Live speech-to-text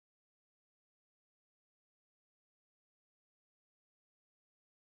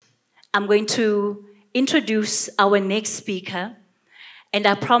I'm going to introduce our next speaker, and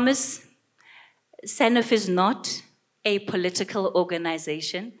I promise SANEF is not a political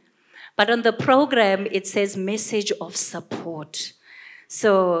organization, but on the program it says message of support.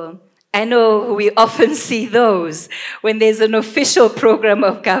 So I know we often see those when there's an official program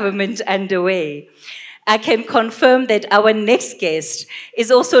of government underway. I can confirm that our next guest is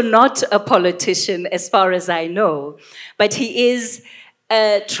also not a politician as far as I know, but he is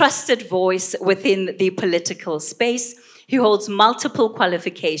a trusted voice within the political space. He holds multiple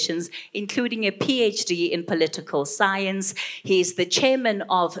qualifications, including a PhD in political science. He is the chairman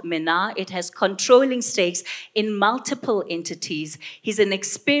of Menar. It has controlling stakes in multiple entities. He's an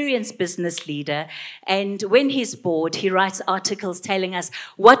experienced business leader. And when he's bored, he writes articles telling us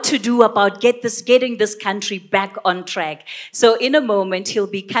what to do about getting this country back on track. So in a moment, he'll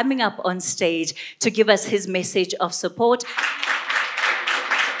be coming up on stage to give us his message of support.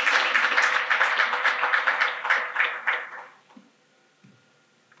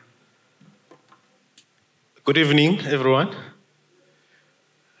 Good evening, everyone.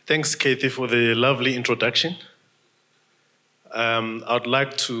 Thanks, Kathy, for the lovely introduction. I'd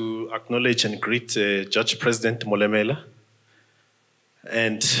like to acknowledge and greet Judge President Mpumelelo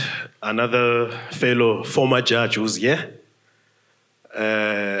and another fellow former judge who's here,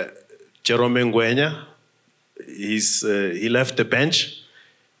 Jerome Ngwenya. He left the bench,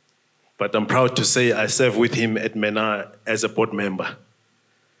 but I'm proud to say I serve with him at Menar as a board member.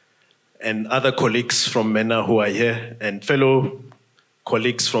 And other colleagues from Menar who are here, and fellow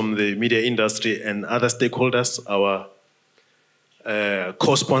colleagues from the media industry and other stakeholders, our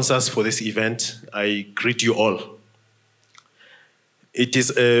co-sponsors for this event, I greet you all. It is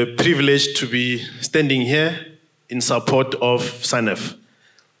a privilege to be standing here in support of SANEF.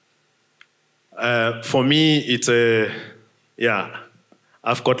 For me, it's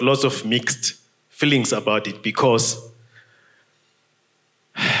I've got lots of mixed feelings about it because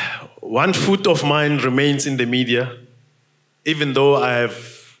one foot of mine remains in the media, even though I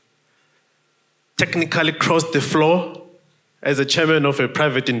have technically crossed the floor as a chairman of a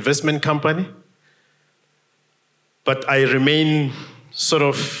private investment company. But I remain sort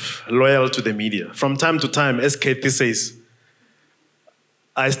of loyal to the media. From time to time, as Kathy says,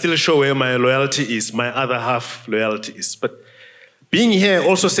 I still show where my loyalty is, my other half loyalty is. But being here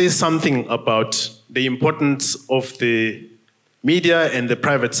also says something about the importance of the media and the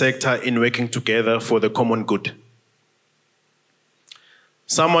private sector in working together for the common good.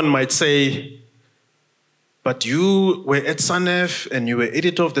 Someone might say, but you were at SANEF and you were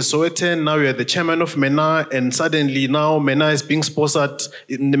editor of the Sowetan, now you're the chairman of Menar, and suddenly now Menar is being sponsored,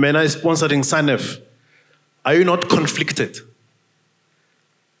 Menar is sponsoring SANEF. Are you not conflicted?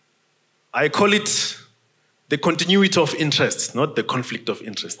 I call it the continuity of interest, not the conflict of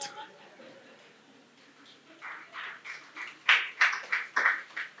interest.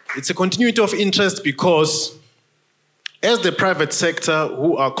 It's a continuity of interest because as the private sector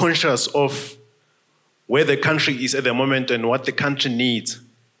who are conscious of where the country is at the moment and what the country needs,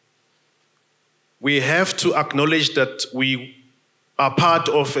 we have to acknowledge that we are part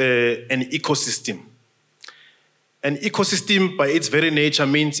of an ecosystem. An ecosystem by its very nature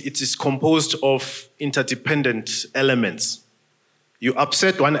means it is composed of interdependent elements. You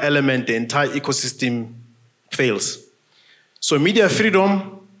upset one element, the entire ecosystem fails. So media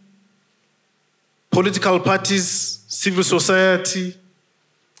freedom, political parties, civil society,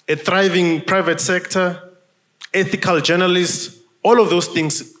 a thriving private sector, ethical journalists, all of those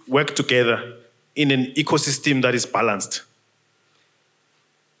things work together in an ecosystem that is balanced.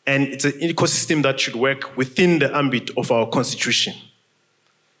 And it's an ecosystem that should work within the ambit of our constitution.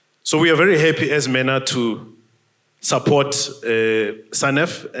 So we are very happy as Menar to support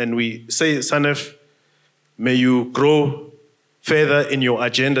SANEF, and we say, SANEF, may you grow further in your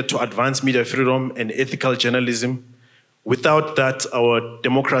agenda to advance media freedom and ethical journalism. Without that, our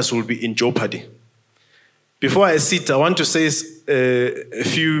democracy will be in jeopardy. Before I sit, I want to say a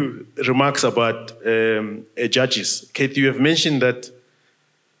few remarks about judges. Kate, you have mentioned that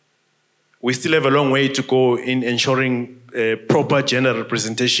we still have a long way to go in ensuring proper gender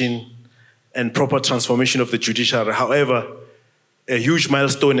representation and proper transformation of the judiciary. However, a huge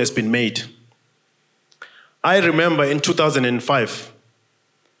milestone has been made. I remember in 2005,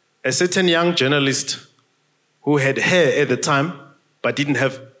 a certain young journalist who had hair at the time but didn't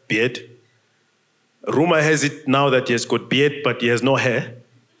have beard. Rumor has it now that he has got beard but he has no hair.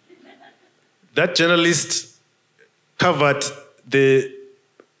 That journalist covered the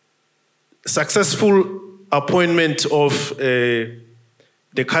successful appointment of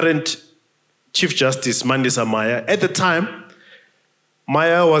the current Chief Justice, Mandisa Maya. At the time,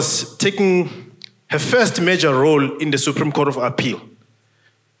 Maya was taking her first major role in the Supreme Court of Appeal.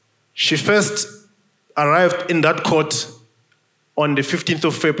 She first arrived in that court on the 15th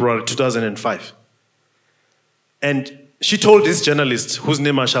of February 2005. And she told this journalist, whose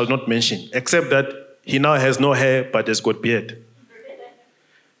name I shall not mention, except that he now has no hair but has got beard.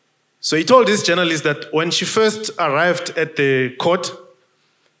 So he told this journalist that when she first arrived at the court,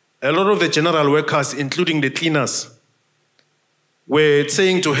 a lot of the general workers, including the cleaners, were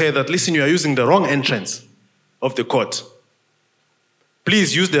saying to her that, listen, you are using the wrong entrance of the court.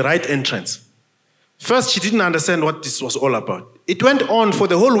 Please use the right entrance. First, she didn't understand what this was all about. It went on for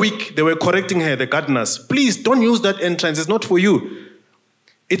the whole week. They were correcting her, the gardeners. Please don't use that entrance. It's not for you.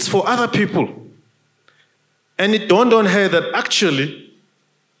 It's for other people. And it dawned on her that actually,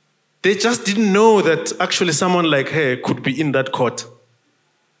 they just didn't know that actually someone like her could be in that court.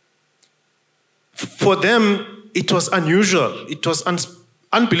 For them, it was unusual. It was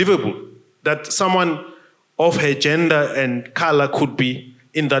unbelievable that someone of her gender and color could be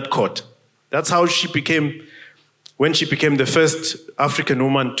in that court. That's how she became, when she became the first African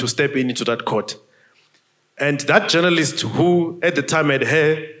woman to step into that court. And that journalist who at the time had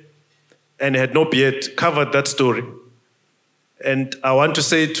hair and had no beard covered that story. And I want to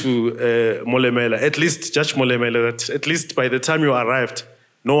say to Molemela, at least Judge Molemela, that at least by the time you arrived,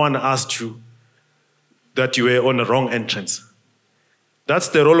 no one asked you that you were on a wrong entrance. That's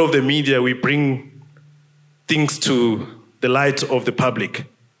the role of the media. We bring things to the light of the public.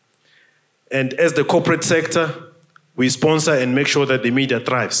 And as the corporate sector, we sponsor and make sure that the media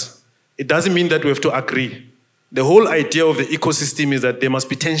thrives. It doesn't mean that we have to agree. The whole idea of the ecosystem is that there must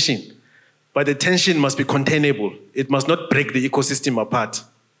be tension, but the tension must be containable. It must not break the ecosystem apart.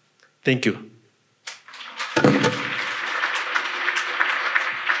 Thank you.